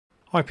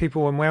Hi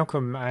people and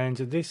welcome, and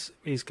this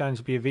is going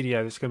to be a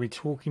video that's going to be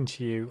talking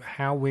to you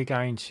how we're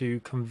going to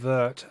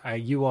convert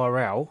a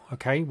URL,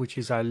 okay, which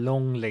is a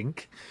long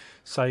link.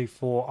 So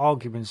for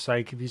argument's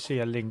sake, if you see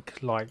a link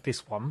like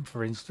this one,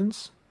 for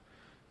instance,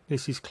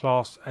 this is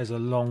classed as a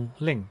long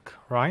link,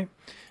 right?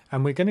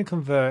 And we're going to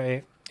convert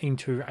it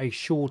into a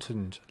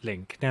shortened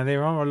link. Now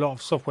there are a lot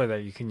of software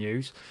that you can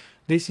use.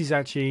 This is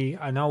actually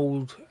an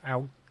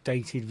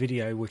outdated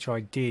video which I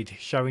did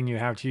showing you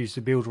how to use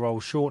the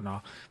builderall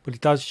shortener, but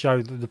it does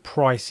show that the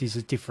prices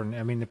are different.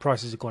 I mean, the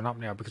prices have gone up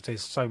now because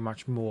there's so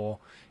much more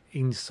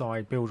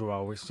inside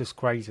builderall. It's just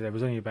crazy. There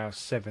was only about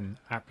 7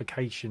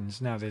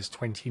 applications, now there's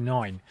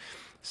 29.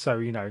 So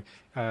you know,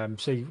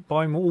 so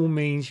by all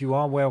means you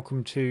are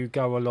welcome to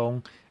go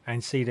along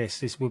and see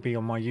this will be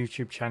on my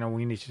YouTube channel. All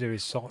you need to do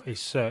is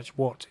search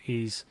what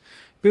is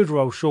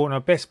builderall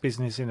shortener best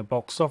business in a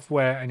box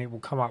software, and it will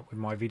come up with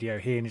my video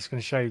here, and it's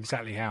going to show you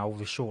exactly how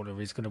the shortener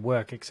is going to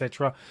work,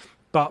 etc.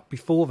 But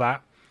before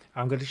that,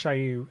 I'm going to show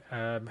you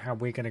how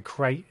we're going to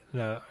create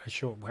how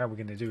we're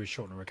going to do a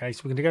shortener. Okay,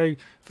 so we're going to go,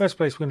 first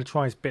place we're going to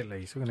try is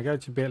bit.ly. So we're going to go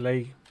to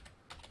bit.ly,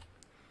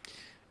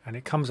 and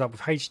it comes up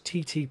with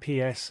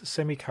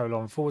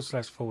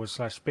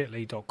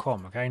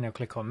https://bit.ly.com. okay, now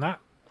click on that,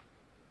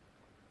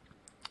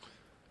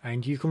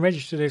 and you can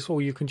register this,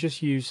 or you can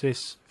just use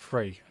this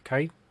free.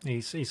 Okay,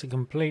 it's a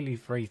completely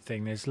free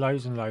thing. There's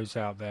loads and loads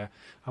out there.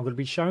 I'm going to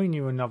be showing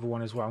you another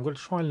one as well. I'm going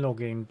to try and log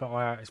in,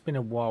 but it's been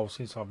a while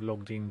since I've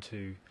logged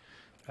into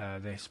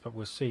this, but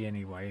we'll see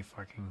anyway if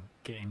I can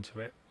get into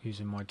it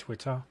using my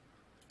Twitter.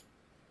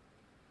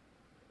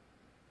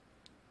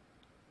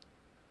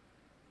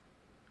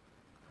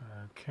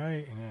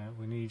 Okay,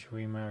 we need your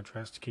email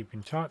address to keep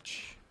in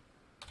touch.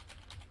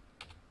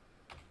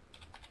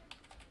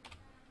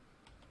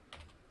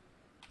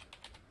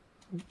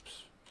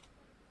 Oops.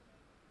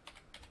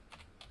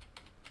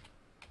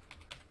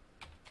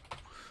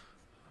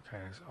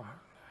 Okay, so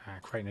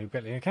create a new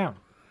bit.ly account.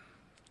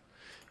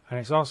 And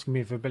it's asking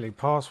me for a bit.ly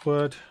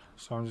password,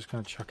 so I'm just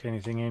going to chuck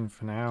anything in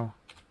for now.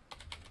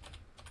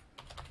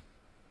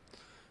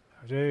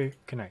 I do.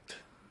 Connect.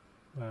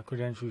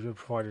 Credentials you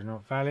provided are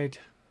not valid.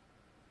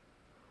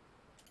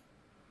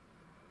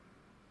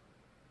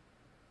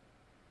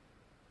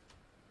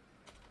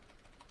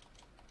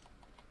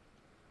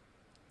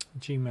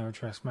 Gmail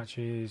address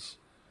matches.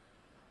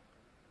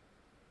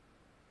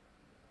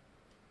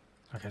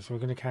 Okay, so we're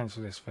going to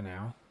cancel this for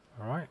now.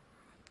 Alright.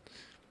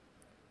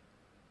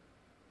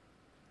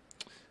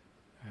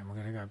 And we're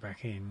going to go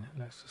back in.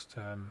 Let's just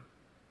sign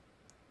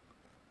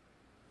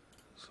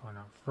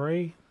up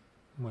free.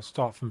 And we'll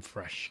start from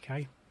fresh,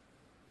 okay?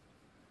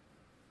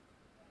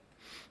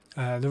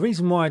 The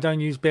reason why I don't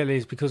use bit.ly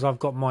is because I've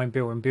got mine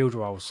built in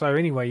builderall. So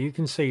anyway, you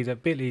can see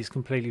that bit.ly is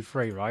completely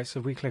free, right?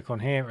 So if we click on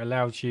here, it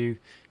allows you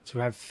to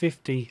have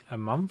 50 a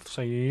month.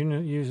 So your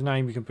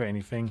username, you can put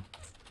anything.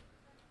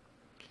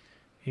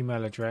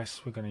 Email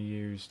address, we're going to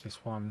use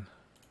this one.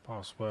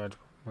 Password,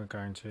 we're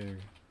going to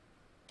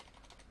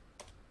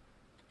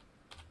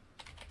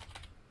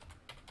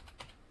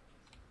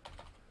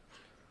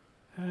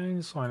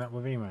and sign up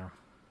with email.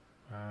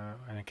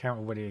 An account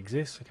already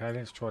exists. Okay,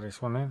 let's try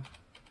this one then.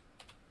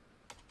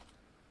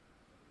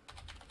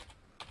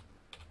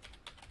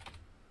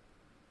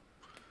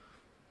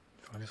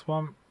 Try this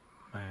one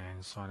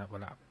and sign up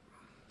with that.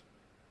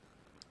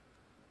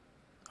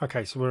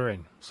 Okay, so we're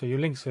in. So your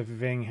links,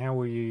 everything. How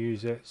will you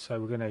use it? So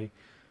we're going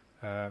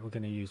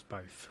to use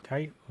both.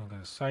 Okay, I'm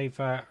going to save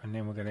that, and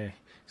then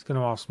it's going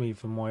to ask me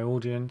for my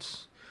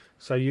audience.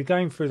 So you're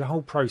going through the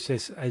whole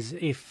process as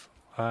if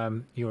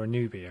you're a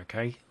newbie.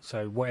 Okay,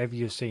 so whatever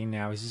you're seeing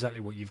now is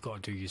exactly what you've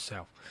got to do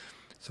yourself.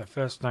 So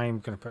first name,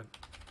 I'm going to put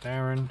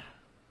Darren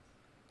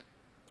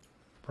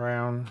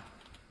Brown.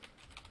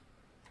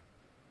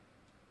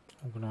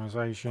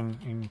 Organisation,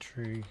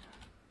 entry,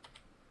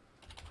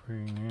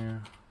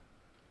 premier.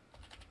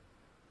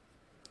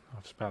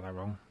 I've spelled that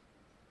wrong.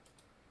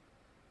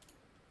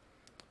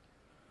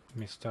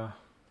 Mr.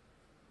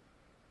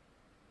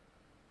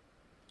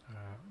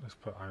 Let's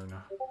put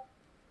owner.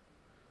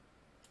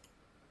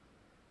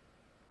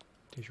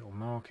 Digital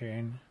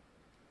marketing.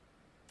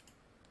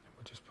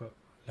 We'll just put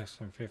less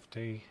than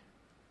 50.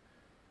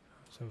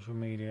 Social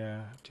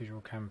media,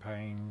 digital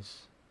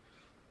campaigns,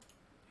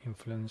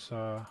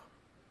 influencer,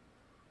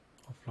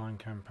 offline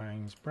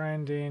campaigns,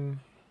 branding.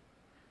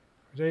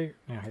 We do.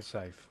 Now hit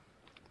save.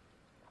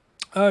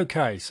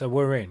 Okay, so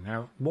we're in.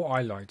 Now what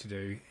I like to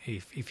do,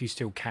 if you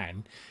still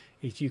can,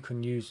 is you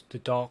can use the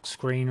dark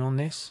screen on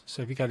this.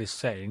 So if you go to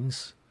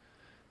settings,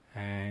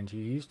 and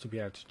you used to be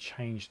able to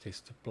change this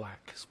to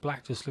black, because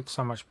black just looks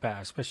so much better,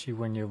 especially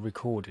when you're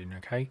recording.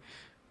 Okay,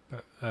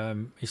 but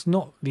it's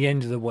not the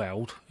end of the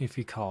world if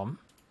you can't.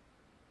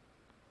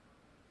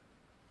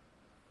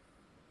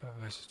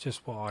 But that's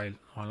just what I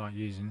like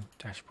using.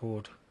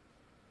 Dashboard.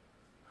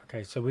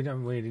 Okay, so we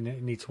don't really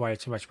need to worry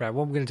too much about it.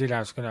 What we're going to do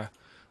now is I'm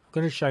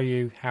going to show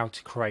you how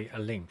to create a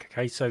link.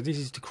 Okay, so this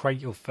is to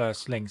create your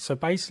first link. So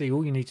basically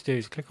all you need to do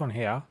is click on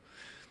here,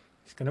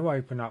 it's going to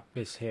open up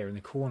this here in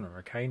the corner,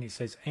 okay, and it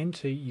says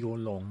enter your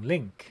long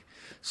link.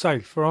 So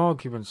for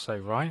argument's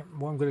sake, right,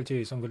 what I'm going to do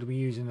is I'm going to be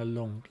using a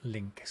long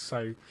link.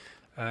 So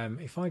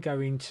if I go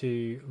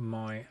into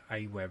my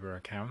Aweber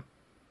account,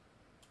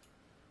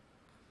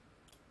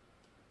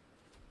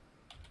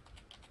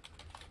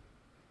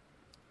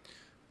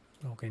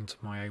 log into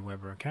my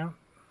Aweber account,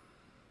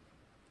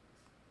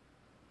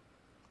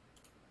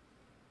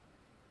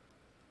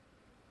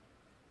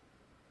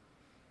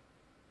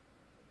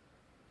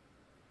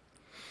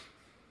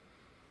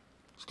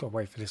 just got to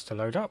wait for this to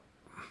load up.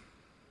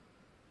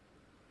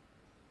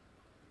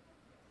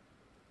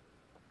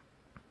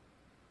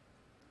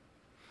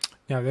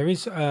 Now there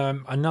is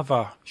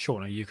another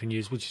shortener you can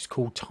use, which is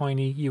called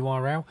Tiny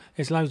URL.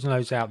 There's loads and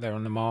loads out there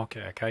on the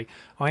market. Okay,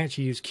 I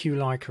actually use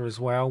QLiker as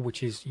well,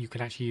 which is you can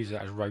actually use it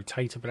as a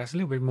rotator, but that's a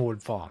little bit more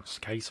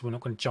advanced. Okay, so we're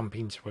not going to jump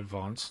into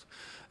advanced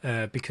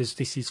because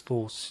this is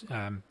for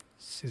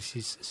this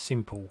is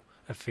simple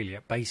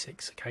affiliate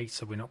basics. Okay,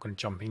 so we're not going to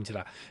jump into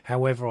that.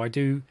 However, I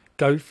do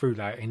go through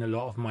that in a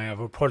lot of my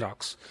other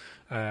products,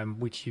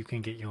 which you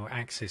can get your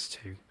access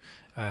to.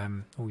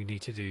 All you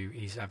need to do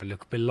is have a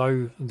look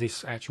below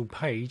this actual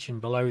page, and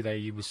below there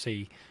you will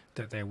see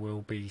that there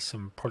will be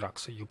some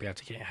products that you'll be able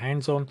to get your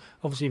hands on.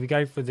 Obviously, if you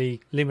go for the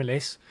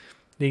limitless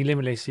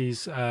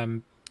is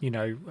you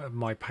know,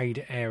 my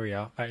paid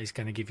area that is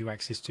going to give you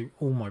access to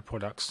all my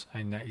products,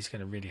 and that is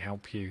going to really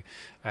help you.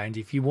 And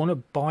if you want to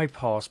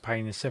bypass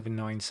paying the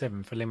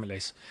 $7.97 for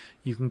limitless,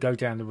 you can go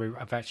down the route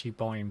of actually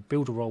buying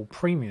builderall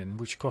premium,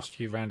 which costs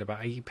you around about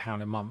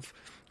 £80 a month,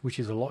 which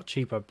is a lot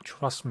cheaper,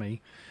 trust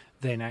me,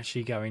 than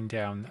actually going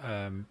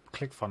down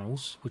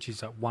ClickFunnels, which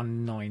is at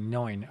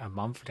 $199 a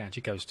month. It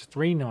actually goes to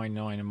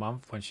 $399 a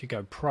month once you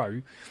go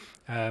pro.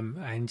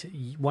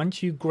 And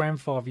once you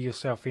grandfather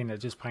yourself in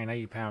at just paying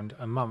 £80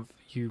 a month,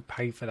 you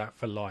pay for that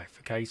for life.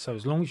 Okay, so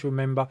as long as you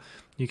remember,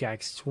 you get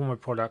access to all my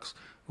products,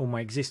 all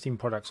my existing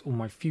products, all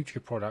my future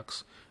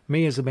products.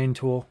 Me as a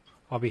mentor,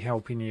 I'll be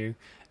helping you,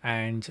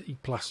 and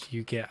plus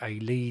you get a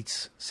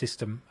leads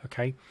system,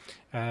 okay,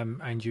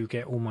 and you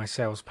get all my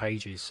sales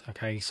pages,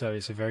 okay. So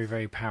it's a very,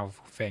 very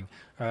powerful thing.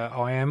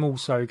 I am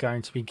also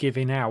going to be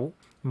giving out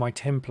my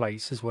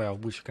templates as well,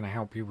 which are going to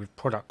help you with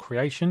product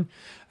creation,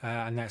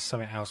 and that's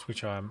something else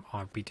which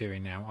I'll be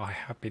doing now. I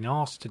have been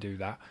asked to do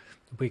that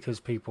because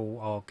people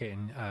are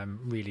getting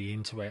really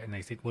into it, and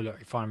they think, well, look,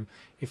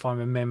 if I'm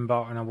a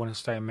member and I want to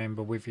stay a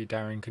member with you,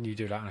 Darren, can you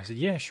do that? And I said,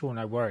 yeah, sure,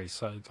 no worries.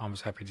 So I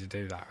was happy to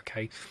do that.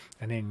 Okay,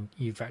 and then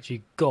you've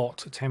actually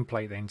got a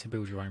template then to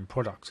build your own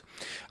product.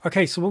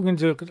 Okay, so what we're going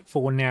to do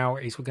for now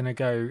is we're going to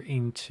go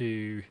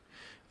into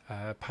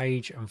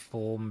page and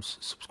forms,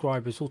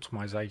 subscribers,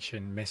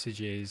 automation,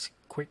 messages,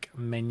 quick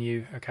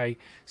menu. Okay,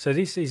 so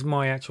this is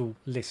my actual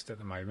list at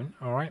the moment.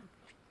 All right,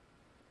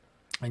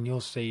 and you'll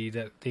see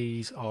that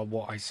these are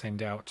what I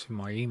send out to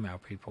my email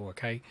people.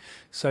 Okay,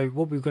 so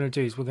what we're going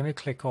to do is we're going to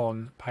click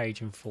on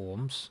page and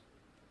forms,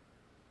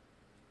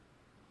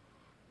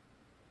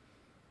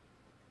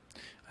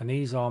 and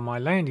these are my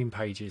landing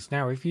pages.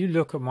 Now if you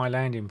look at my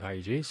landing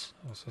pages,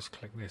 let's just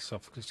click this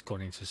off, it's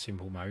gone into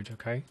simple mode.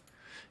 Okay,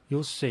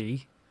 you'll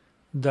see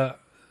that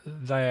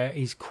there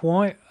is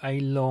quite a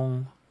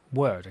long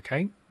word.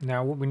 Okay,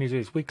 now what we need to do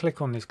is we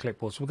click on this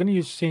clipboard, so we're going to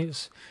use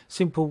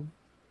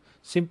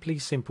simply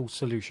simple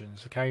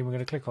solutions. Okay, we're going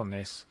to click on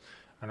this,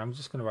 and I'm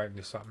just going to open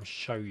this up and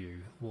show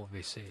you what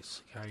this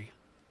is. Okay,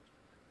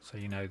 so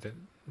you know that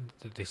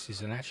this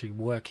is an actually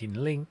working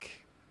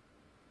link.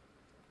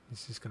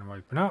 This is going to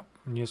open up,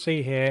 and you'll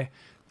see here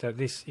that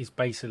this is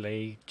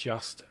basically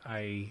just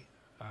a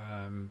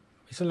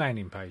it's a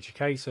landing page.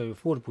 Okay, so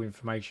affordable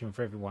information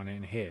for everyone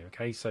in here.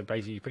 Okay, so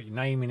basically you put your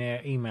name in here,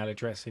 email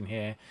address in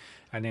here,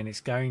 and then it's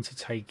going to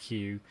take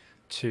you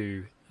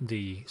to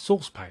the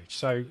source page.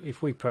 So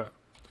if we put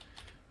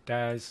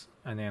Daz,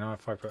 and then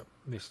if I put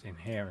this in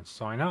here and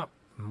sign up,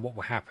 and what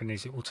will happen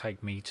is it will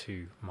take me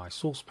to my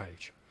source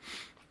page.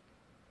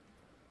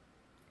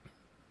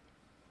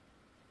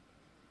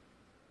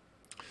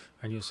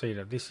 And you'll see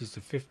that this is the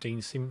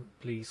 15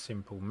 simply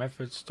simple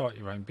methods. Start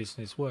your own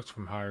business, work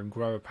from home,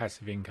 grow a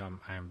passive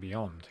income, and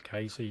beyond.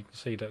 Okay, so you can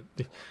see that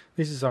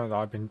this is something that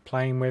I've been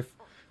playing with.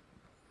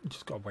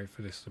 Just got to wait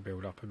for this to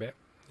build up a bit.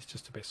 It's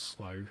just a bit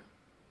slow.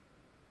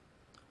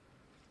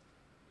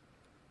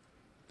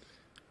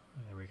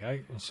 There we go.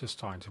 It's just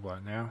starting to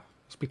work now.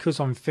 It's because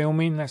I'm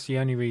filming. That's the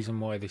only reason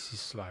why this is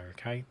slow.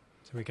 Okay,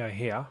 so we go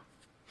here,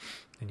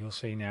 and you'll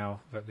see now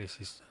that this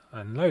is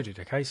unloaded.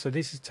 Okay, so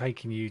this is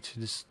taking you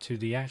to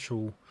the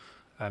actual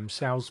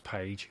sales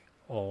page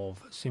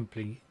of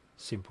Simply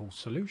Simple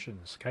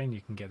Solutions. Okay, and you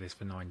can get this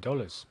for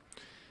 $9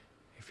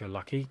 if you're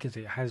lucky, because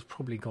it has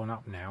probably gone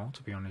up now,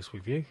 to be honest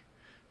with you.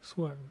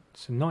 So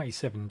it's a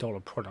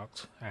 $97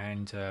 product,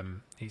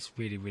 and it's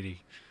really,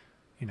 really,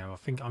 you know,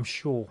 I'm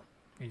sure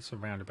it's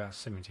around about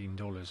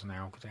 $17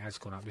 now, because it has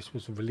gone up. This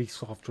was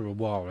released after a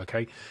while.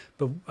 Okay,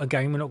 but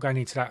again, we're not going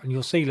into that, and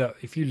you'll see that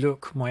if you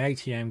look, my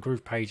ATM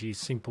group pages,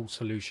 Simple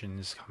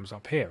Solutions comes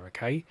up here.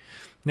 Okay,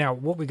 now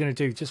what we're going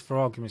to do, just for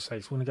argument's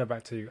sake, we're going to go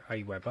back to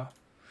Aweber,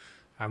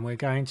 and we're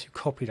going to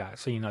copy that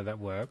so you know that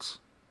works.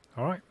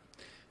 All right,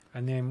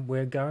 and then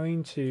we're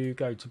going to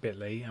go to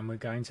bit.ly and we're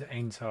going to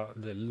enter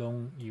the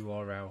long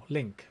URL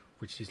link,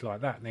 which is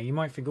like that. Now you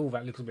might think, oh,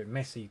 that looks a bit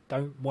messy.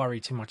 Don't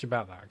worry too much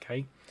about that,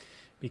 okay?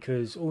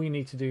 Because all you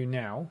need to do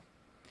now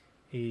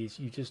is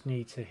you just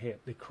need to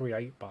hit the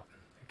create button,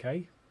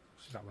 okay?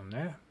 So that one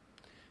there.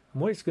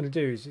 And what it's going to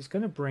do is it's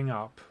going to bring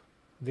up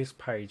this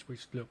page,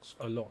 which looks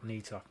a lot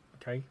neater,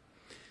 okay?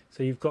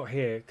 So you've got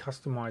here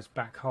customize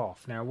back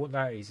half. Now what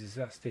that is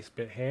that's this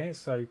bit here.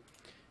 So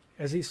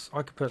as it's,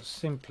 I could put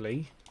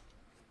simply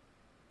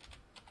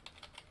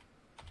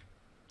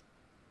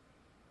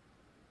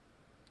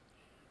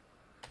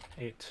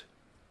it.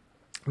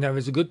 Now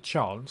there's a good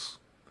chance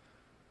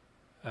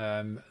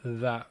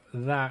that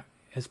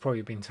has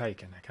probably been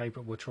taken, okay,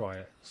 but we'll try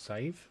it.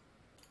 Save.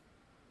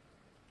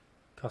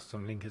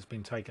 Custom link has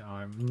been taken.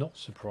 I'm not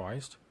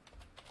surprised.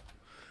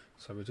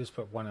 So we'll just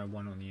put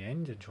 101 on the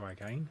end and try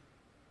again.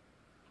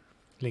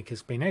 Link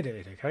has been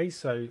edited, okay,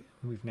 so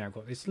we've now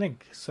got this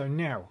link. So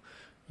now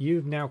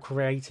you've now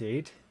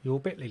created your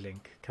bit.ly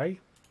link, okay?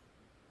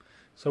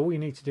 So all you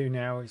need to do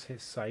now is hit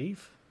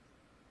save.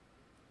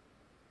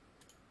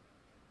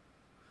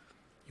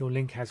 Your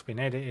link has been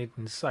edited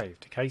and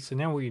saved, okay? So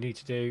now what you need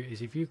to do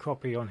is if you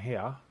copy on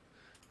here,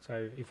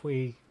 so if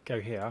we go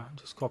here,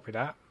 just copy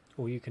that,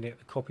 or you can hit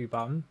the copy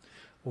button,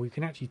 or you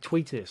can actually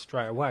tweet it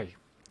straight away,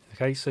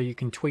 okay? So you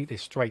can tweet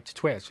this straight to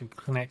Twitter. So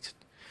connect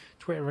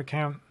Twitter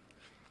account,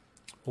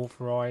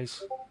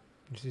 authorize.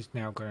 This is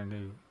now going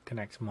to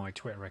connect to my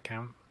Twitter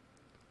account.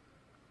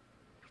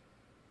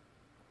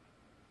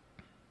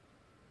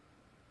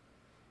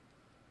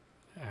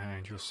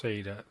 And you'll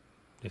see that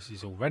this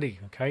is already,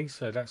 okay,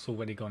 so that's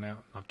already gone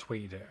out. I've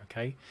tweeted it,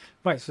 okay.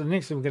 Right, so the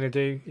next thing we're going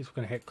to do is we're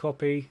going to hit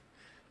copy,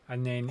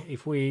 and then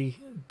if we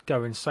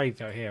go and save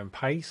that here and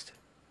paste,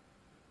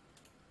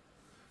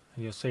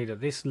 and you'll see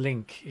that this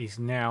link is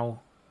now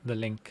the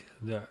link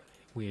that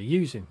we are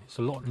using. It's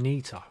a lot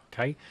neater,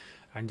 okay.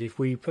 And if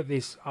we put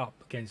this up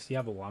against the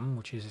other one,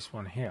 which is this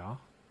one here, I'll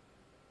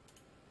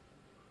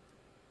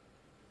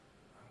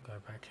go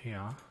back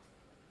here,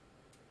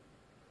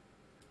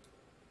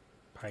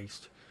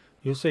 paste,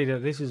 you'll see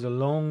that this is a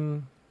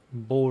long,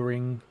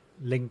 boring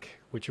link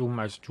which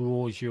almost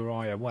draws your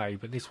eye away,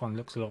 but this one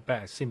looks a lot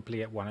better,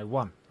 simply at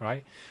 101,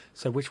 right?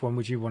 So which one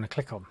would you want to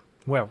click on?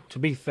 Well, to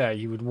be fair,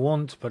 you would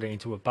want to put it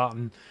into a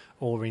button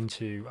or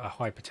into a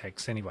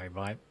hypertext anyway,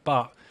 right?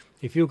 But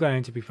if you're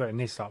going to be putting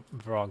this up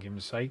for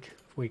argument's sake,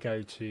 if we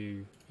go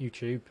to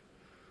YouTube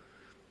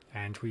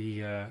and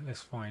we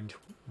let's find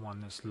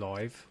one that's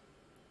live,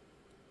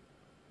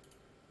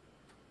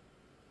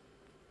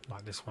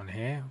 like this one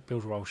here,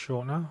 builderall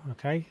shortener,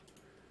 okay?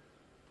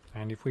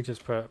 And if we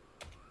just put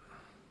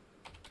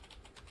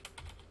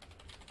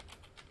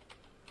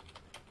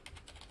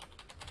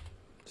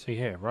see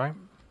here, right?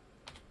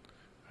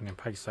 And then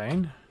paste that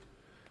in,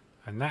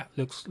 and that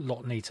looks a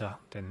lot neater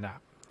than that.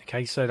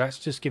 Okay, so that's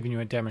just giving you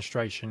a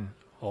demonstration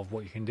of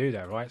what you can do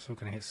there, right? So we're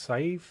going to hit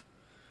save,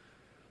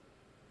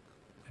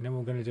 and then what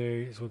we're going to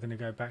do is we're going to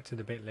go back to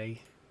the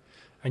bit.ly,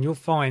 and you'll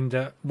find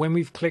that when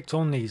we've clicked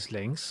on these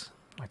links,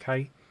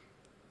 okay,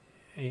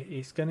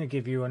 it's going to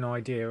give you an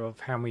idea of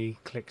how many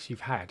clicks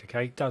you've had.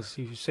 Okay, it does.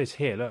 It says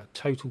here, look,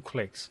 total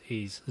clicks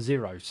is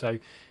 0. So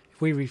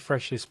if we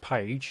refresh this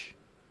page,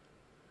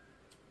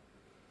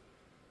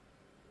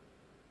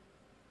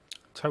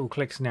 total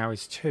clicks now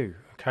is 2.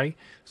 Okay,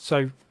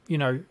 so you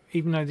know,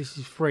 even though this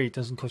is free, it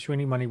doesn't cost you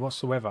any money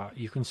whatsoever,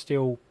 you can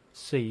still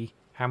see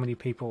how many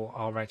people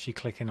are actually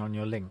clicking on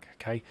your link.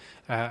 Okay,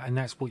 and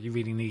that's what you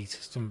really need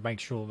to make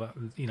sure that,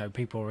 you know,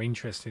 people are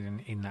interested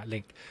in that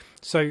link.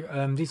 So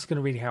this is going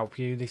to really help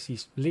you. This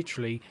is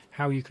literally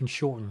how you can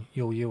shorten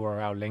your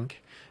URL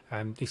link.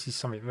 This is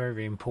something very,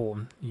 very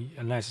important,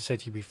 and as I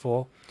said to you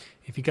before,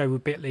 if you go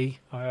with bit.ly,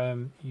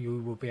 you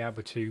will be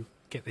able to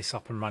get this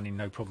up and running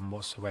no problem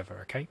whatsoever.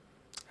 Okay,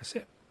 that's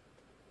it.